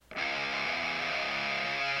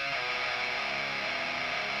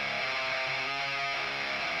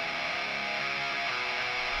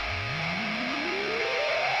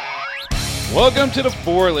Welcome to the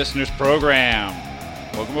Four Listeners Program.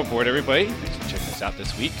 Welcome aboard, everybody. Thanks for checking us out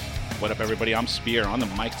this week. What up, everybody? I'm Spear. On the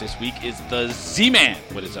mics this week is the Z-Man.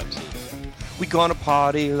 What is up, Z? We gonna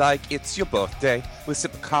party like it's your birthday. We'll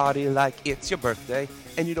sip Bacardi like it's your birthday.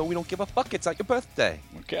 And you know we don't give a fuck, it's not your birthday.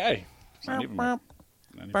 Okay. It's not even my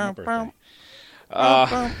birthday.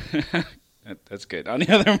 That's good. On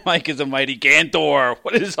the other mic is a mighty Ganthor.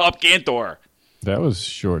 What is up, Ganthor? That was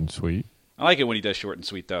short and sweet. I like it when he does short and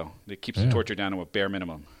sweet, though. It keeps the torture down to a bare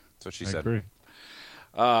minimum. That's what she I said. agree.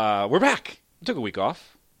 We're back. We took a week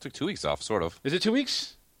off. Took 2 weeks off, sort of. Is it 2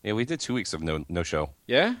 weeks? Yeah, we did 2 weeks of no show.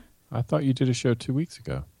 Yeah? I thought you did a show 2 weeks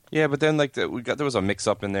ago. Yeah, but then there was a mix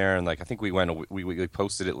up in there, and I think we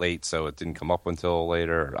posted it late, so it didn't come up until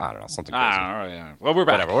later. I don't know, something crazy. Yeah. Well, we're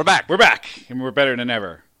back. Whatever, we're back. We're back, and we're better than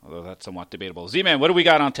ever. Although that's somewhat debatable. Z-Man, what do we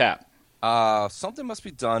got on tap? Something must be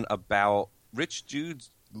done about rich dudes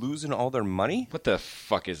losing all their money. What the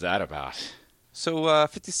fuck is that about? So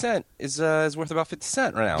 50 Cent is worth about 50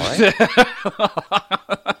 Cent right now, right?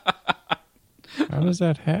 How does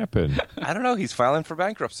that happen? I don't know. He's filing for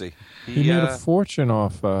bankruptcy. He made a fortune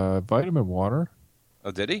off vitamin water.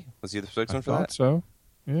 Oh, did he? Was he the spokesman I for thought that? so.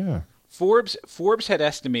 Yeah. Forbes had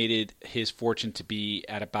estimated his fortune to be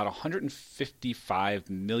at about $155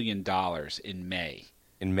 million in May.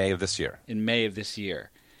 In May of this year.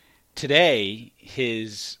 Today,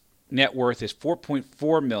 his net worth is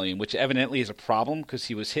 $4.4 million, which evidently is a problem because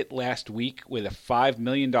he was hit last week with a $5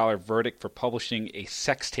 million verdict for publishing a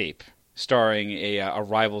sex tape starring a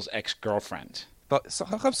rival's ex-girlfriend. But so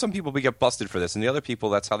how come some people get busted for this, and the other people,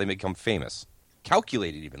 that's how they become famous?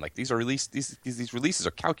 Calculated, even. Like, these releases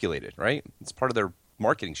are calculated, right? It's part of their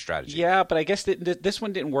marketing strategy. Yeah, but I guess this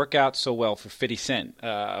one didn't work out so well for 50 Cent.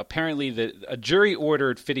 Apparently, a jury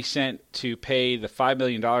ordered 50 Cent to pay the $5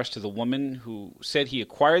 million to the woman who said he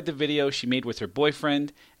acquired the video she made with her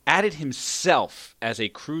boyfriend, added himself as a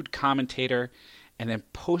crude commentator, and then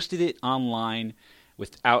posted it online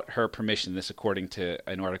without her permission. This according to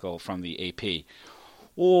an article from the AP.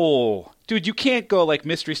 Oh, dude, you can't go like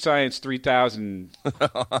Mystery Science 3000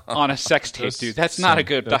 on a sex tape, dude. That's not a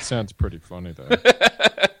good... That sounds pretty funny, though.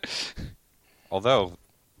 Although,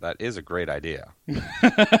 that is a great idea.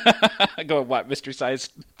 Go what? Mystery Science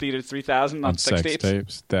Theater 3000 on sex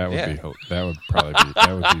tapes? That would probably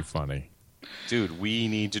be funny. Dude, we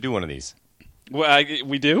need to do one of these. Well,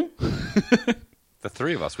 we do? The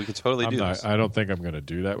three of us, we could totally do this. I don't think I'm going to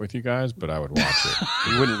do that with you guys, but I would watch it.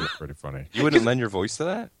 You wouldn't? Pretty funny. You wouldn't lend your voice to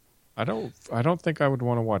that? I don't think I would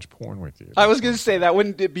want to watch porn with you. I was going to say that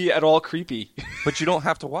wouldn't be at all creepy. But you don't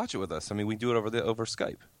have to watch it with us. I mean, we do it over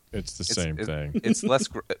Skype. It's the same thing. It's less.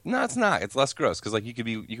 No, it's not. It's less gross because like you could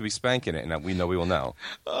be spanking it, and we will know.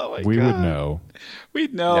 Oh my god. We would know.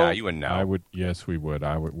 We'd know. Yeah, you wouldn't know. I would. Yes, we would.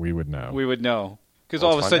 We would know. We would know because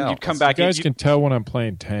all of a sudden you'd come back. You guys can tell when I'm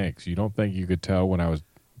playing tanks. You don't think you could tell when I was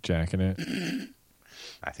jacking it?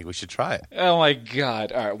 I think we should try it. Oh my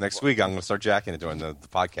god! All right, next week I'm going to start jacking it during the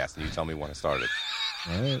podcast, and you tell me when it started.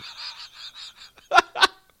 All right.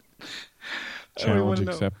 Challenge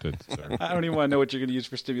accepted. Sir. I don't even want to know what you're going to use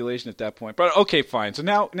for stimulation at that point. But okay, fine. So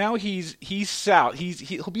now he's out.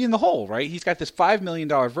 He'll be in the hole, right? He's got this $5 million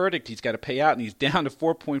verdict he's got to pay out, and he's down to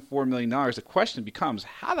 $4.4 million. The question becomes,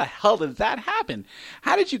 how the hell did that happen?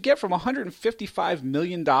 How did you get from $155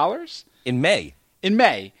 million in May?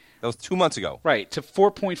 That was 2 months ago. Right, to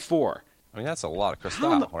 4.4. I mean, that's a lot of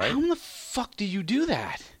crystal, right? How in the fuck do you do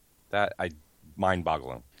that?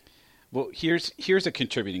 Mind-boggling. Well, here's a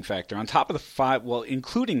contributing factor. On top of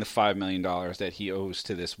including the $5 million that he owes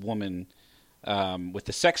to this woman with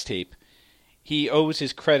the sex tape, he owes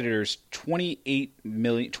his creditors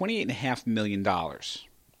 $28.5 million.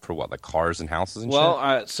 For what, like cars and houses and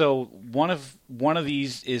shit? So one of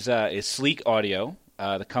these is Sleek Audio.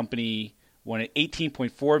 The company won an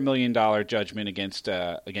 $18.4 million judgment against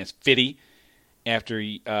Fitty after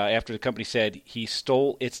the company said he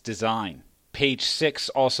stole its design. Page 6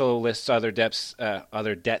 also lists other debts,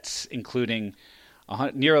 including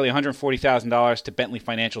nearly $140,000 to Bentley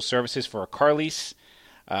Financial Services for a car lease,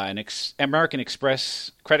 an American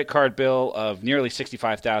Express credit card bill of nearly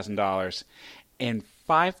 $65,000, and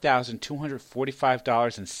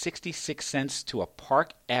 $5,245.66 to a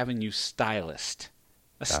Park Avenue stylist.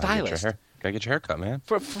 Stylist. Gotta get your hair cut, man.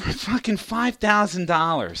 For fucking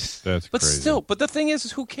 $5,000. That's but crazy. Still, but the thing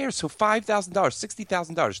is who cares? So $5,000,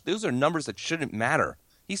 $60,000, those are numbers that shouldn't matter.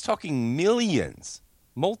 He's talking millions,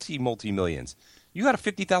 multi-millions. You got a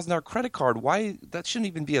 $50,000 credit card. Why? That shouldn't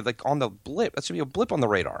even be on the blip. That should be a blip on the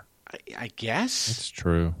radar. I guess. It's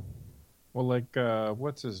true. Well, like,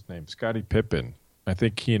 what's his name? Scottie Pippen. I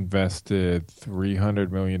think he invested $300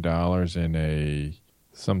 million in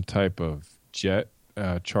some type of jet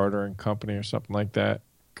chartering company or something like that.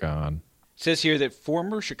 Gone. It says here that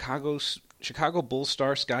former Chicago Bulls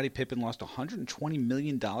star Scottie Pippen lost $120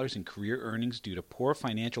 million in career earnings due to poor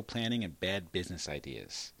financial planning and bad business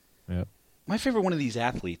ideas. Yep. My favorite one of these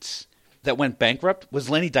athletes that went bankrupt was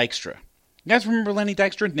Lenny Dykstra. You guys remember Lenny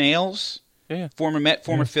Dykstra? Nails? Yeah. Former Met,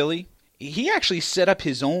 former Philly. He actually set up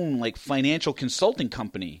his own like financial consulting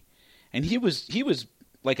company, and he was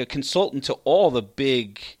like a consultant to all the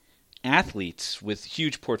big athletes with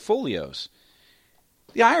huge portfolios.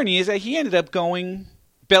 The irony is that he ended up going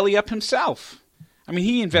belly up himself. I mean,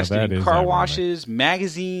 he invested in car washes,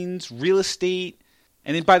 magazines, real estate.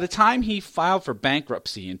 And then by the time he filed for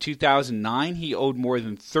bankruptcy in 2009, he owed more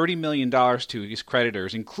than $30 million to his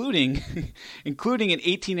creditors, including an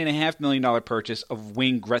 $18.5 million purchase of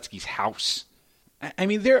Wayne Gretzky's house. I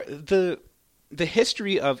mean, the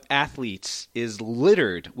history of athletes is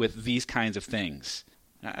littered with these kinds of things.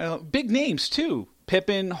 Big names, too.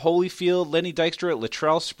 Pippen, Holyfield, Lenny Dykstra,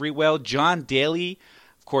 Latrell Sprewell, John Daly,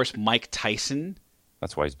 of course, Mike Tyson.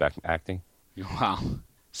 That's why he's back acting. Wow.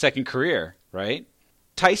 Second career, right?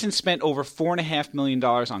 Tyson spent over $4.5 million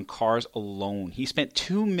on cars alone. He spent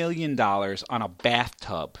 $2 million on a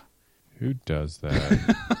bathtub. Who does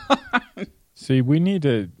that? See, we need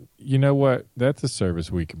to, you know what? That's a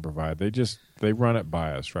service we can provide. They run it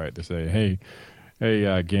by us, right? They say, hey,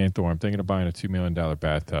 Ganthor, I'm thinking of buying a $2 million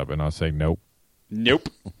bathtub. And I'll say, nope. Nope.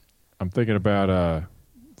 I'm thinking about a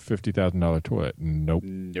 $50,000 toilet. Nope.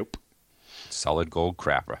 Nope. Solid gold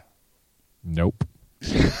crapper. Nope.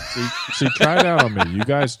 see, try it out on me. You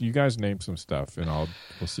guys name some stuff, and we'll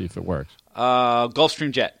see if it works.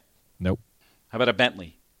 Gulfstream jet. Nope. How about a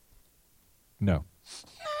Bentley? No.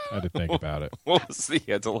 I had to think about it. We'll see.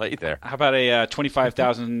 A delay there. How about a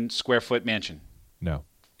 25,000 square foot mansion? No.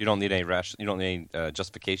 You don't need any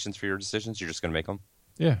justifications for your decisions. You're just going to make them.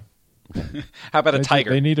 Yeah. How about a tiger?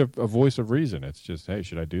 They need a voice of reason. It's just, hey,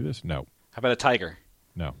 should I do this? No. How about a tiger?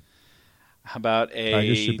 No. How about a...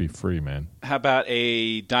 Tigers should be free, man. How about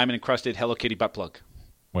a diamond-encrusted Hello Kitty butt plug?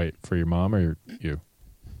 Wait, for your mom or you?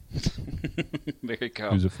 There you go.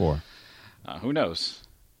 Who's it for? Who knows?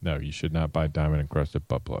 No, you should not buy diamond-encrusted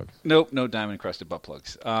butt plugs. Nope, no diamond-encrusted butt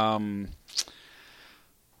plugs. How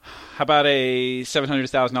about a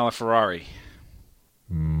 $700,000 Ferrari?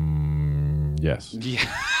 Yes. Yeah.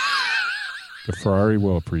 The Ferrari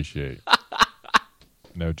will appreciate.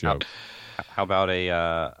 No joke. How about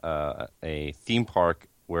a theme park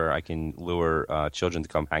where I can lure children to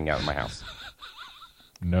come hang out in my house?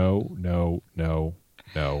 No.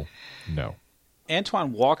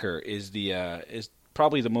 Antoine Walker is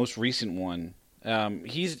probably the most recent one.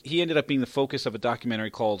 He ended up being the focus of a documentary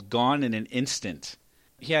called Gone in an Instant.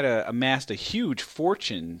 He had amassed a huge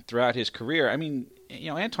fortune throughout his career. I mean,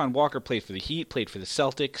 Antoine Walker played for the Heat, played for the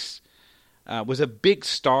Celtics, was a big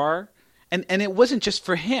star. And it wasn't just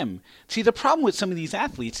for him. See, the problem with some of these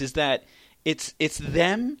athletes is that it's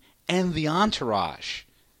them and the entourage.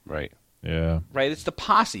 Right. Yeah. Right? It's the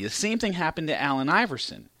posse. The same thing happened to Allen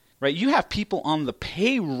Iverson. Right? You have people on the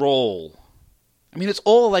payroll. I mean, it's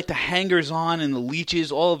all like the hangers-on and the leeches,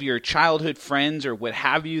 all of your childhood friends or what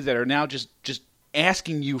have you that are now just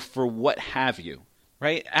asking you for what have you.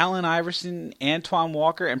 Right? Allen Iverson, Antoine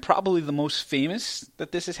Walker, and probably the most famous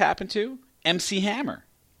that this has happened to, MC Hammer.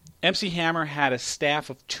 MC Hammer had a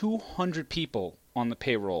staff of 200 people on the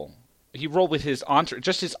payroll. He rolled with his entourage.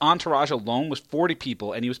 Just his entourage alone was 40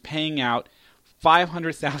 people, and he was paying out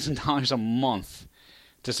 $500,000 a month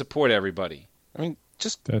to support everybody. I mean,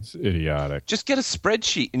 that's idiotic. Just get a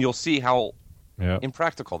spreadsheet, and you'll see how Yep.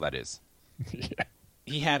 impractical that is. Yeah.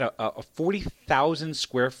 He had a 40,000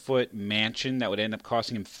 square foot mansion that would end up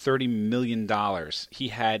costing him $30 million. He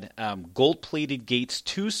had gold-plated gates,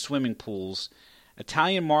 2 swimming pools,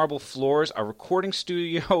 Italian marble floors, a recording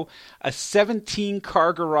studio, a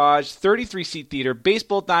 17-car garage, 33-seat theater,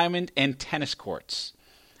 baseball diamond, and tennis courts.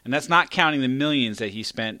 And that's not counting the millions that he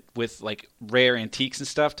spent with like rare antiques and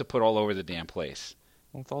stuff to put all over the damn place.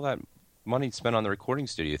 With all that money spent on the recording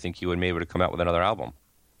studio, you think he would be able to come out with another album?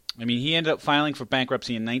 I mean, he ended up filing for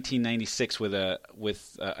bankruptcy in 1996 with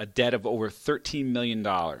a debt of over $13 million.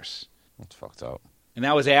 That's fucked up. And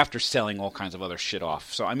that was after selling all kinds of other shit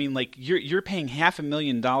off. So I mean, like you're paying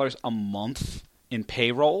 $500,000 a month in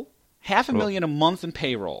payroll, $500,000 a month in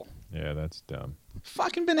payroll. Yeah, that's dumb.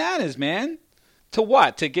 Fucking bananas, man. To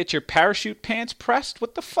what? To get your parachute pants pressed?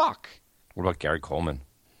 What the fuck? What about Gary Coleman?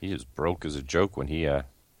 He was broke as a joke when he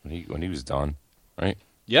was done, right?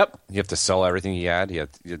 Yep. You have to sell everything he had. He had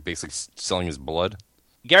basically selling his blood.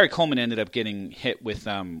 Gary Coleman ended up getting hit with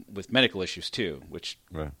medical issues too, which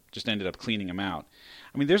Right. just ended up cleaning him out.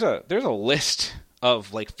 I mean, there's a list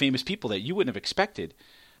of like famous people that you wouldn't have expected.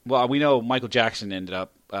 Well, we know Michael Jackson ended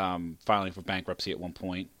up filing for bankruptcy at one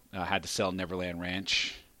point. Had to sell Neverland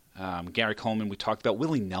Ranch. Gary Coleman, we talked about.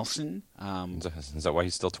 Willie Nelson. Is that why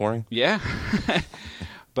he's still touring? Yeah.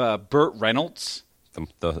 But Burt Reynolds.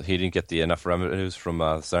 He didn't get enough revenues from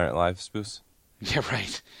Saturday Night Live spoofs? Yeah,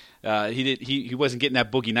 right. He wasn't getting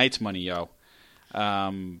that Boogie Nights money, yo.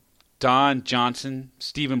 Don Johnson,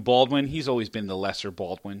 Stephen Baldwin. He's always been the lesser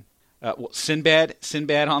Baldwin. Sinbad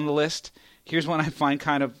on the list. Here's one I find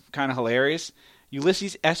kind of hilarious.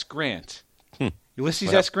 Ulysses S. Grant.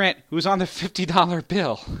 Ulysses S. Grant, who's on the $50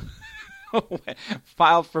 bill,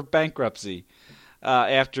 filed for bankruptcy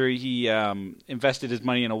after he invested his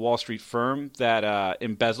money in a Wall Street firm that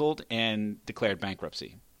embezzled and declared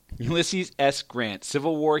bankruptcy. Ulysses S. Grant,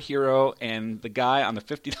 Civil War hero, and the guy on the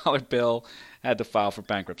 $50 bill had to file for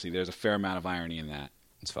bankruptcy. There's a fair amount of irony in that.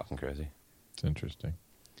 It's fucking crazy. It's interesting.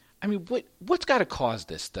 I mean, what's got to cause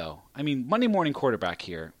this, though? I mean, Monday morning quarterback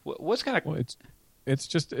here. What's got to? Well,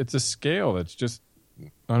 it's a scale that's just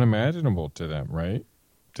unimaginable to them, right?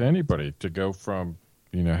 To anybody to go from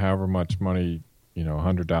however much money,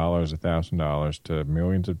 $100, $1,000 to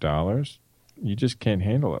millions of dollars. You just can't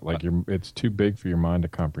handle it. Like it's too big for your mind to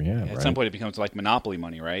comprehend. At right? some point, it becomes like monopoly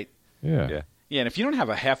money, right? Yeah. Yeah, and if you don't have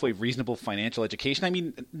a halfway reasonable financial education, I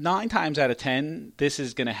mean, 9 times out of 10, this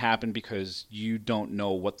is going to happen because you don't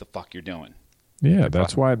know what the fuck you're doing. Yeah,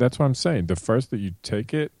 that's what I'm saying. The first that you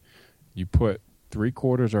take it, you put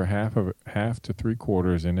 3/4 or half to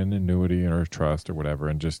 3/4 in an annuity or a trust or whatever,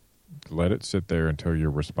 and just let it sit there until you're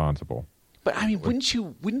responsible. But I mean, wouldn't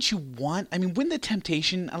you want? I mean, wouldn't the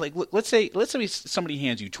temptation? Like, let's say somebody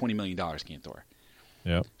hands you $20 million, Ganthor.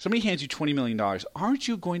 Yeah. Somebody hands you $20 million. Aren't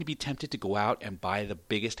you going to be tempted to go out and buy the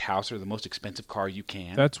biggest house or the most expensive car you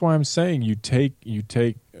can? That's why I'm saying you take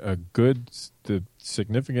the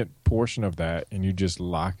significant portion of that and you just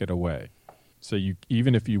lock it away. So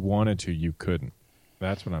even if you wanted to, you couldn't.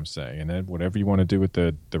 That's what I'm saying. And then whatever you want to do with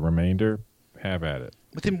the remainder, have at it.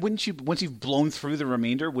 But then wouldn't you, once you've blown through the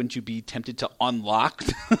remainder, wouldn't you be tempted to unlock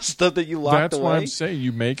stuff that you locked away? That's why I'm saying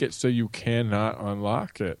you make it so you cannot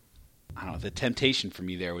unlock it. I don't know. The temptation for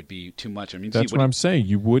me there would be too much. I mean, that's what I'm saying.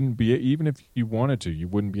 You wouldn't be, even if you wanted to, you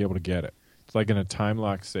wouldn't be able to get it. It's like in a time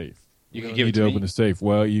lock safe. You can give it to open the safe.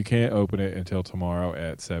 Well, you can't open it until tomorrow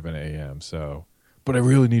at 7 a.m. So, but I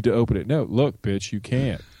really need to open it. No, look, bitch, you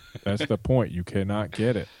can't. That's the point. You cannot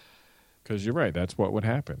get it. Because you're right. That's what would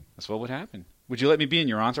happen. That's what would happen. Would you let me be in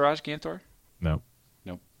your entourage, Ganthor? No.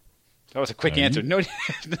 Nope. That was a quick answer. No, you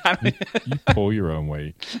pull your own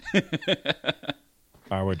weight.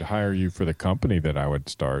 I would hire you for the company that I would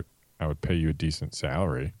start. I would pay you a decent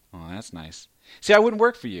salary. Oh, that's nice. See, I wouldn't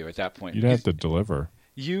work for you at that point. You'd have to deliver.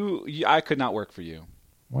 I could not work for you.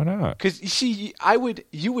 Why not? Because you see,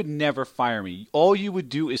 you would never fire me. All you would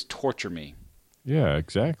do is torture me. Yeah,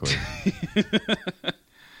 exactly.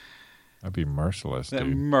 I'd be merciless,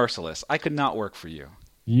 dude. Merciless. I could not work for you.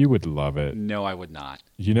 You would love it. No, I would not.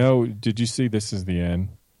 Did you see This Is the End?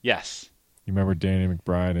 Yes. You remember Danny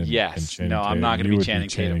McBride and yes. Channing No, Tatum? I'm not going to be Channing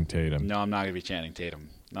Tatum. Tatum. No, I'm not going to be Channing Tatum.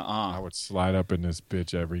 I would slide up in this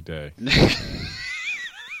bitch every day.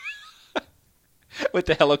 With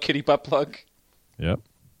the Hello Kitty butt plug? Yep.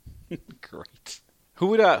 Great. Who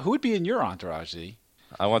would be in your entourage, Z?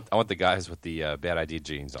 I want the guys with the bad idea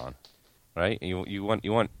genes on, right? You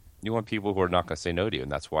want people who are not going to say no to you,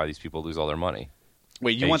 and that's why these people lose all their money.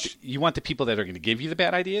 Wait, you want the people that are going to give you the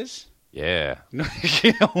bad ideas? Yeah. No,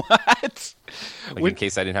 you know what? In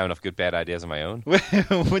case I didn't have enough good bad ideas of my own.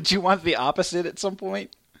 Would you want the opposite at some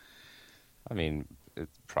point? I mean,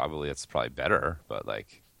 it's probably better, but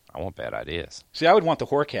I want bad ideas. See, I would want the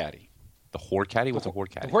whore caddy. The whore caddy? What's a whore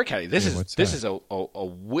caddy? The whore caddy. This is a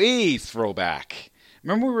way throwback.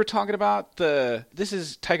 Remember we were talking about this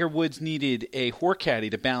is Tiger Woods needed a whore caddy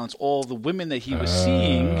to balance all the women that he was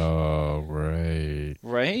seeing. Oh, right.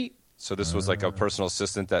 Right? So this was like a personal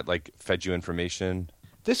assistant that fed you information?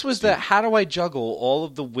 This was how do I juggle all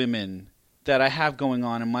of the women that I have going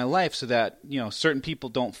on in my life so that, certain people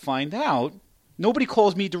don't find out. Nobody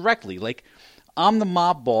calls me directly. Like, I'm the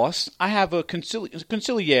mob boss. I have a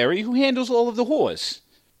consigliere who handles all of the whores.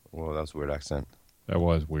 Whoa, that was a weird accent. That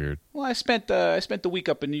was weird. Well, I spent the week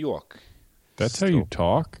up in New York. That's how you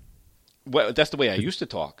talk? Well, that's the way I used to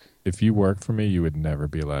talk. If you worked for me, you would never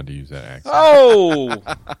be allowed to use that accent. Oh!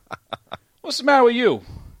 What's the matter with you?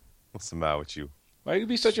 What's the matter with you? Why you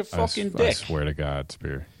be such a fucking dick? I swear to God,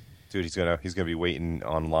 Spear. Dude, he's gonna be waiting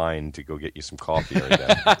online to go get you some coffee every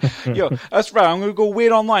day. Yo, that's right. I'm gonna go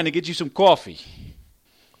wait online to get you some coffee.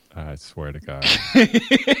 I swear to God.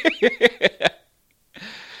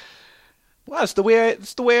 Well, it's the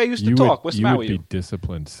way I used to talk. What's the matter with you you? would be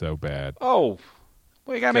disciplined so bad. Oh,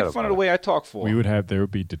 well, you gotta make fun of the way I talk for. There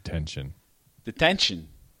would be detention. Detention.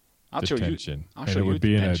 I'll show you it would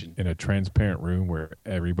be detention. in a transparent room where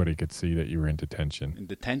everybody could see that you were in detention. In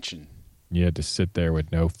detention. You had to sit there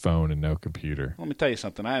with no phone and no computer. Let me tell you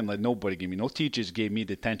something. I didn't let nobody give me. No teachers gave me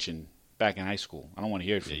detention back in high school. I don't want to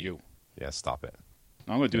hear it from you. Yeah, stop it.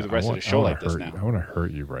 I'm going to do the rest of the show like this now. I want to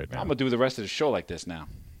hurt you right now. I'm going to do the rest of the show like this now.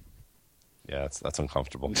 Yeah, that's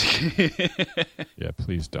uncomfortable. Yeah,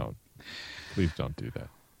 please don't. Please don't do that.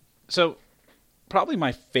 So, probably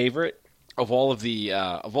my favorite of all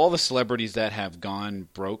the celebrities that have gone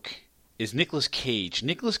broke is Nicolas Cage.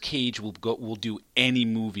 Nicolas Cage will do any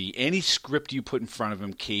movie, any script you put in front of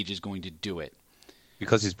him. Cage is going to do it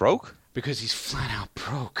Because he's broke? because he's flat out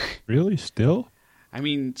broke. Really? Still? I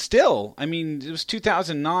mean, it was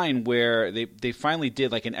 2009 where they finally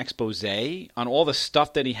did like an expose on all the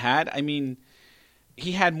stuff that he had. I mean,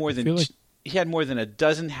 he had more than a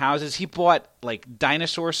dozen houses. He bought like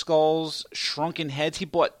dinosaur skulls, shrunken heads. He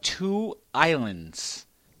bought 2 islands.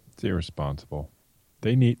 It's irresponsible.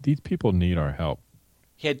 These people need our help.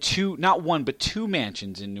 He had 2, not 1, but 2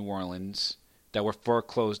 mansions in New Orleans that were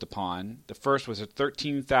foreclosed upon. The first was a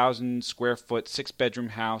 13,000 square foot 6-bedroom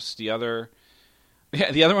house. The other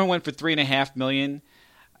one went for $3.5 million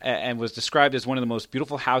and was described as one of the most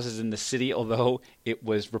beautiful houses in the city, although it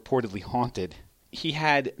was reportedly haunted. He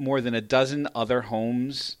had more than a dozen other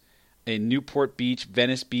homes in Newport Beach,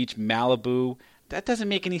 Venice Beach, Malibu. That doesn't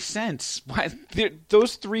make any sense. Why,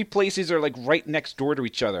 those 3 places are like right next door to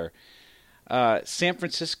each other. San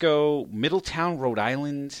Francisco, Middletown, Rhode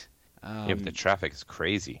Island. Yeah, but the traffic is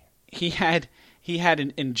crazy. He had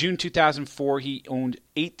in June 2004, he owned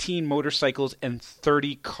 18 motorcycles and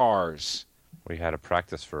 30 cars. We had a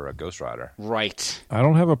practice for a Ghost Rider. Right. I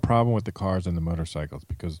don't have a problem with the cars and the motorcycles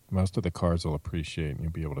because most of the cars will appreciate and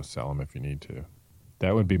you'll be able to sell them if you need to.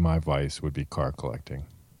 That would be my vice, would be car collecting.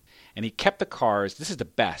 And he kept the cars. This is the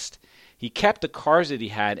best. He kept the cars that he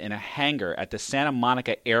had in a hangar at the Santa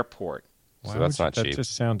Monica airport. So that's not cheap. That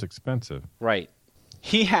just sounds expensive. Right.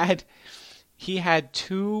 He had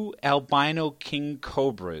 2 albino king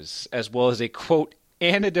cobras, as well as a, quote,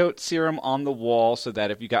 antidote serum on the wall so that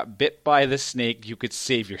if you got bit by the snake, you could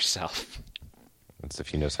save yourself. That's if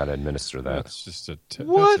he knows how to administer that. That's just that's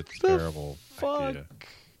What a terrible idea.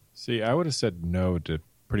 See, I would have said no to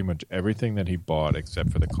pretty much everything that he bought except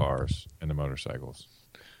for the cars and the motorcycles.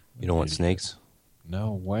 You don't want snakes?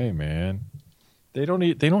 No way, man. They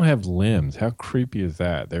don't have limbs. How creepy is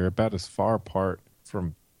that? They're about as far apart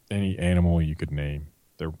from any animal you could name.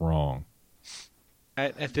 They're wrong.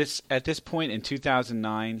 At this point in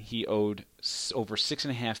 2009, he owed over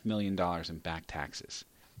 $6.5 million in back taxes.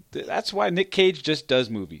 That's why Nic Cage just does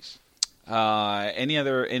movies. Any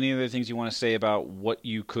other things you want to say about what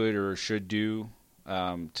you could or should do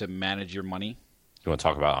to manage your money? You want to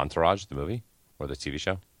talk about Entourage, the movie or the TV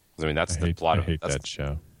show? 'Cause, I mean, that's the plot. I hate that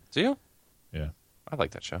show. Do you? Yeah, I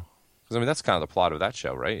like that show. Because I mean, that's kind of the plot of that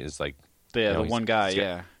show, right? Is like The one guy,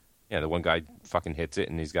 yeah. Yeah, the one guy fucking hits it,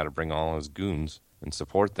 and he's got to bring all his goons and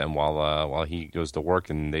support them while he goes to work,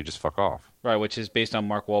 and they just fuck off. Right, which is based on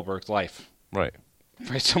Mark Wahlberg's life. Right.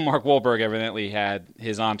 Right, so Mark Wahlberg evidently had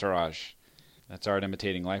his entourage. That's art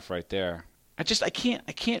imitating life right there. I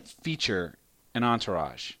can't feature an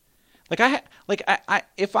entourage.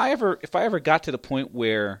 If I ever got to the point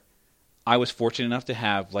where I was fortunate enough to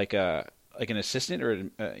have like an assistant or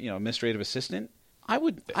administrative assistant, I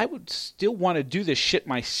would still want to do this shit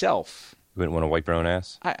myself. You wouldn't want to wipe your own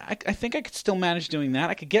ass? I think I could still manage doing that.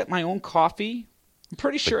 I could get my own coffee. I'm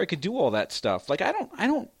pretty sure I could do all that stuff. Like I don't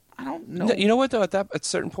know. No, you know what though? At a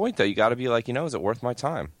certain point though, you got to be like, is it worth my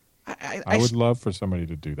time? I would love for somebody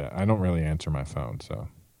to do that. I don't really answer my phone, so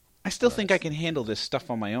I still think I can handle this stuff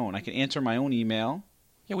on my own. I can answer my own email.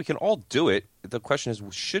 Yeah, we can all do it. The question is,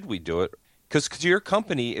 should we do it? Because to your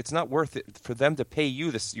company, it's not worth it for them to pay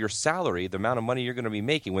you your salary, the amount of money you're going to be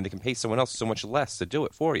making, when they can pay someone else so much less to do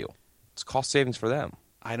it for you. It's cost savings for them.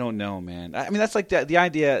 I don't know, man. I mean, that's like the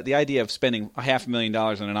idea of spending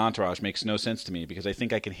 $500,000 on an entourage makes no sense to me because I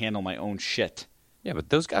think I can handle my own shit. Yeah, but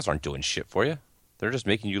those guys aren't doing shit for you. They're just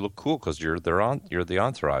making you look cool because you're the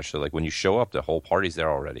entourage. So like when you show up, the whole party's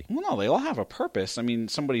there already. Well, no, they all have a purpose. I mean,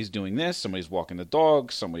 somebody's doing this, somebody's walking the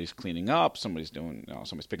dog, somebody's cleaning up, somebody's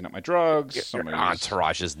picking up my drugs. Your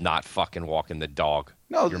entourage is not fucking walking the dog.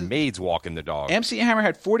 No, your maid's walking the dog. MC Hammer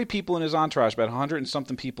had 40 people in his entourage, about 100 and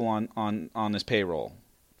something people on his payroll.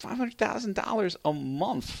 $500,000 a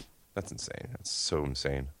month. That's insane. That's so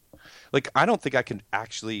insane. Like, I don't think I can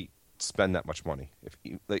actually spend that much money.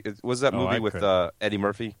 Was that movie I with couldn't. Eddie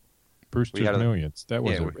Murphy? Brewster's Millions. That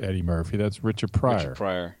wasn't Eddie Murphy. That's Richard Pryor. Richard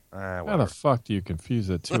Pryor. How the fuck do you confuse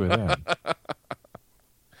the two of them?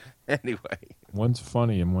 Anyway. One's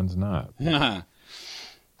funny and one's not. You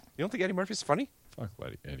don't think Eddie Murphy's funny? Fuck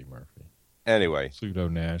Eddie Murphy. Anyway. Pseudo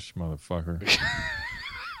Nash, motherfucker.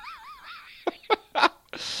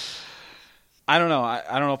 I don't know.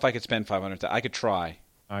 I don't know if I could spend $500,000. I could try.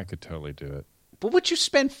 I could totally do it. But what you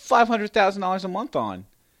spend $500,000 a month on?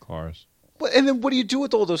 Cars. And then what do you do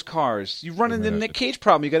with all those cars? You run into the Nic Cage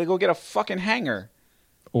problem. You got to go get a fucking hangar.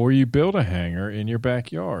 Or you build a hangar in your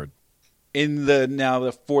backyard. In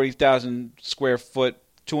the 40,000 square foot,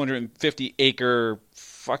 250 acre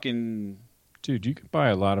fucking. Dude, you could buy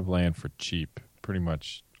a lot of land for cheap, pretty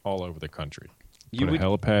much all over the country. You Put a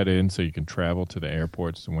helipad in so you can travel to the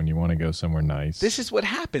airports when you want to go somewhere nice. This is what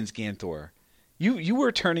happens, Ganthor. You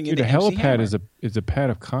were turning dude, into a MC helipad Hammer. is a pad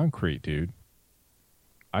of concrete, dude.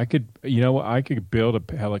 I could build a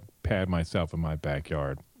helipad myself in my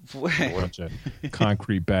backyard. A bunch of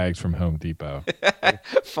concrete bags from Home Depot.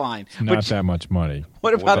 Fine. It's not that much money.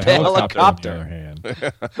 What about the helicopter? On the other hand.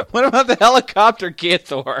 What about the helicopter,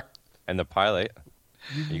 Ganthor? And the pilot?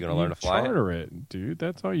 Are you going to learn to fly charter it, dude.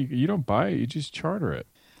 That's all you don't buy it. You just charter it.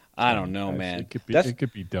 I don't know, man. It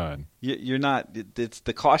could be done. You're not. It's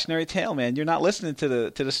the cautionary tale, man. You're not listening to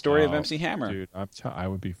the story of MC Hammer, dude. I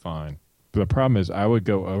would be fine. But the problem is, I would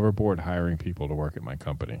go overboard hiring people to work at my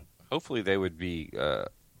company. Hopefully, they would be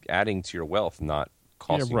adding to your wealth, not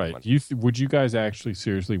costing you right. money. Would you guys actually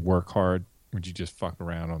seriously work hard? Would you just fuck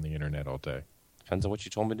around on the internet all day? Depends on what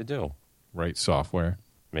you told me to do. Write software?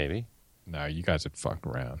 Maybe. No, you guys would fuck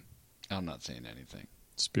around. I'm not saying anything.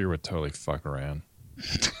 Spear would totally fuck around.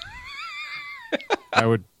 I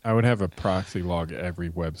would have a proxy log every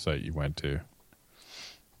website you went to.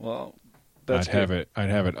 Well, I'd have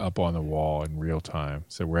it up on the wall in real time.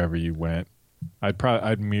 So wherever you went,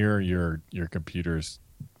 I'd mirror your computer's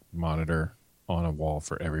monitor on a wall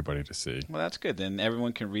for everybody to see. Well, that's good. Then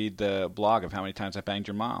everyone can read the blog of how many times I banged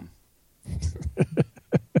your mom.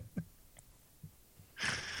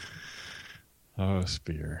 Oh,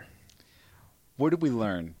 Spear. What did we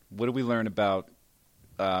learn? What did we learn about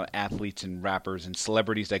athletes and rappers and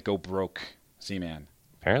celebrities that go broke, Z-Man?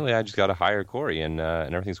 Apparently, I just got to hire Corey, and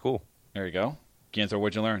everything's cool. There you go. Ganthor,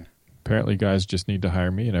 what'd you learn? Apparently, guys just need to hire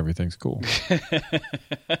me, and everything's cool.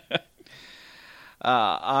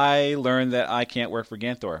 I learned that I can't work for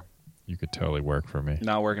Ganthor. You could totally work for me.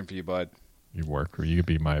 Not working for you, bud. You could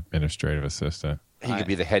be my administrative assistant. He could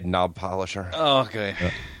be the head knob polisher. Oh, okay.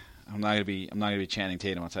 I'm not gonna be Channing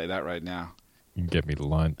Tatum. I'll tell you that right now. You can get me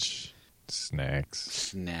lunch,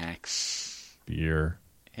 snacks, beer.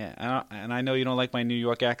 Yeah, and I know you don't like my New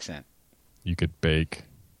York accent. You could bake.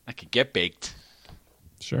 I could get baked.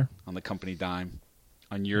 Sure. On the company dime,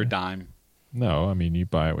 on your dime. No, I mean you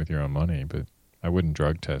buy it with your own money, but I wouldn't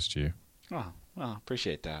drug test you. Oh, well,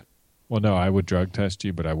 appreciate that. Well, no, I would drug test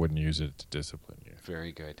you, but I wouldn't use it to discipline you.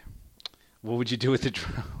 Very good. What would you do with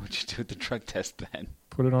the drug test then?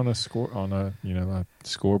 Put it on a scoreboard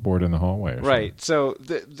in the hallway. Right. So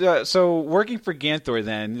so working for Ganthor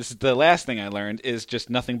then, this is the last thing I learned, is just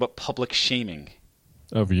nothing but public shaming.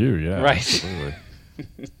 Of you, yeah. Right. Absolutely.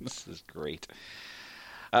 This is great.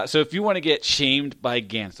 So if you want to get shamed by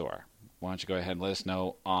Ganthor, why don't you go ahead and let us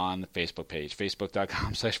know on the Facebook page,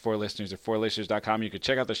 facebook.com/4listeners or 4listeners.com. You can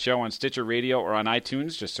check out the show on Stitcher Radio or on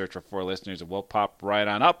iTunes. Just search for 4listeners and we'll pop right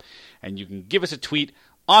on up. And you can give us a tweet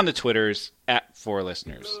on the Twitters at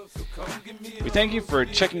 4listeners. We thank you for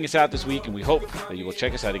checking us out this week, and we hope that you will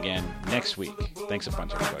check us out again next week. Thanks a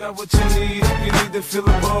bunch, everybody. Got what you need to feel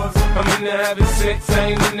the buzz. I'm into having sex,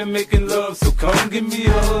 I ain't into making love. So come give me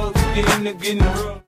a hug, get into getting rough.